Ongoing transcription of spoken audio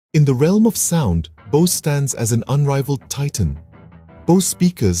In the realm of sound, Bose stands as an unrivaled titan. Bose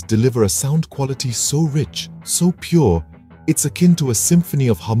speakers deliver a sound quality so rich, so pure, it's akin to a symphony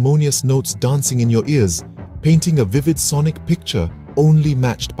of harmonious notes dancing in your ears, painting a vivid sonic picture only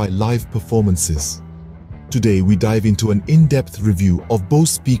matched by live performances. Today we dive into an in-depth review of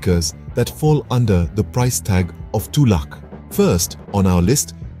Bose speakers that fall under the price tag of 2 lakh. First on our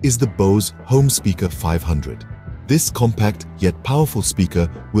list is the Bose Home Speaker 500. This compact yet powerful speaker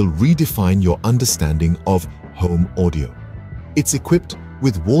will redefine your understanding of home audio. It's equipped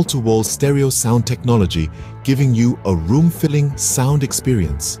with wall-to-wall stereo sound technology, giving you a room-filling sound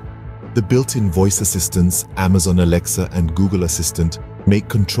experience. The built-in voice assistants, Amazon Alexa and Google Assistant, make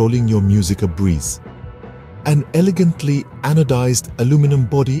controlling your music a breeze. An elegantly anodized aluminum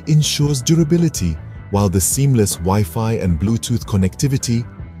body ensures durability, while the seamless Wi-Fi and Bluetooth connectivity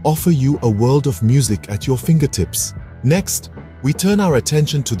offer you a world of music at your fingertips. Next, we turn our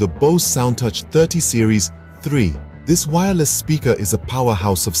attention to the Bose SoundTouch 30 Series 3. This wireless speaker is a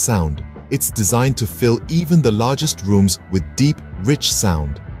powerhouse of sound. It's designed to fill even the largest rooms with deep, rich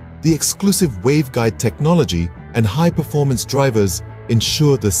sound. The exclusive waveguide technology and high-performance drivers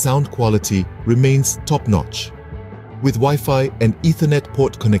ensure the sound quality remains top-notch. With Wi-Fi and Ethernet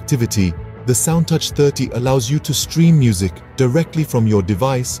port connectivity, the SoundTouch 30 allows you to stream music directly from your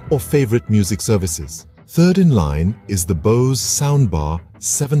device or favorite music services. Third in line is the Bose Soundbar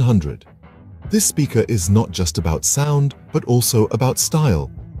 700. This speaker is not just about sound, but also about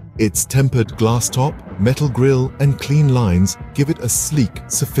style. Its tempered glass top, metal grille, and clean lines give it a sleek,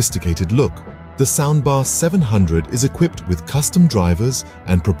 sophisticated look. The Soundbar 700 is equipped with custom drivers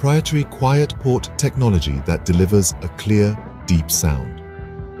and proprietary quiet port technology that delivers a clear, deep sound.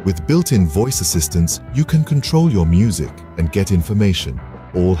 With built-in voice assistants, you can control your music and get information,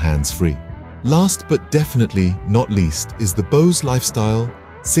 all hands-free. Last but definitely not least is the Bose Lifestyle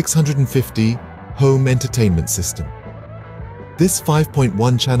 650 Home Entertainment System. This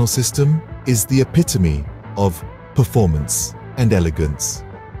 5.1 channel system is the epitome of performance and elegance.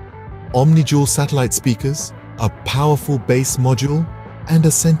 Omni-dual satellite speakers, a powerful bass module, and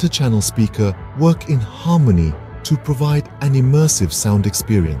a center channel speaker work in harmony to provide an immersive sound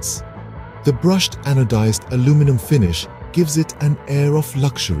experience. The brushed anodized aluminum finish gives it an air of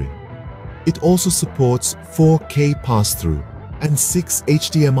luxury. It also supports 4K pass-through and 6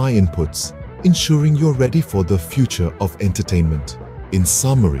 HDMI inputs, ensuring you're ready for the future of entertainment. In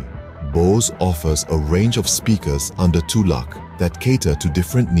summary, Bose offers a range of speakers under 2 lakh that cater to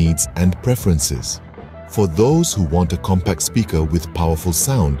different needs and preferences. For those who want a compact speaker with powerful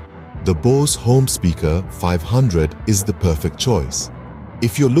sound, the Bose Home Speaker 500 is the perfect choice.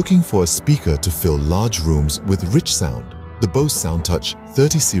 If you're looking for a speaker to fill large rooms with rich sound, the Bose SoundTouch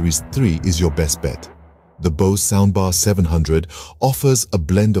 30 Series 3 is your best bet. The Bose Soundbar 700 offers a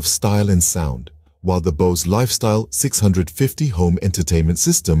blend of style and sound, while the Bose Lifestyle 650 Home Entertainment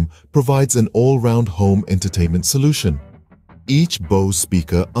System provides an all-round home entertainment solution. Each Bose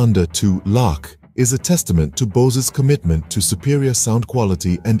speaker under 2 lakh is a testament to Bose's commitment to superior sound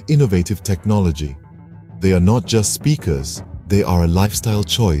quality and innovative technology. They are not just speakers, they are a lifestyle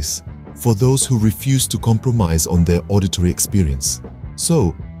choice for those who refuse to compromise on their auditory experience.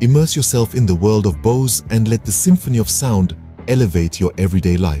 So, immerse yourself in the world of Bose and let the symphony of sound elevate your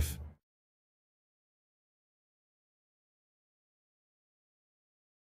everyday life.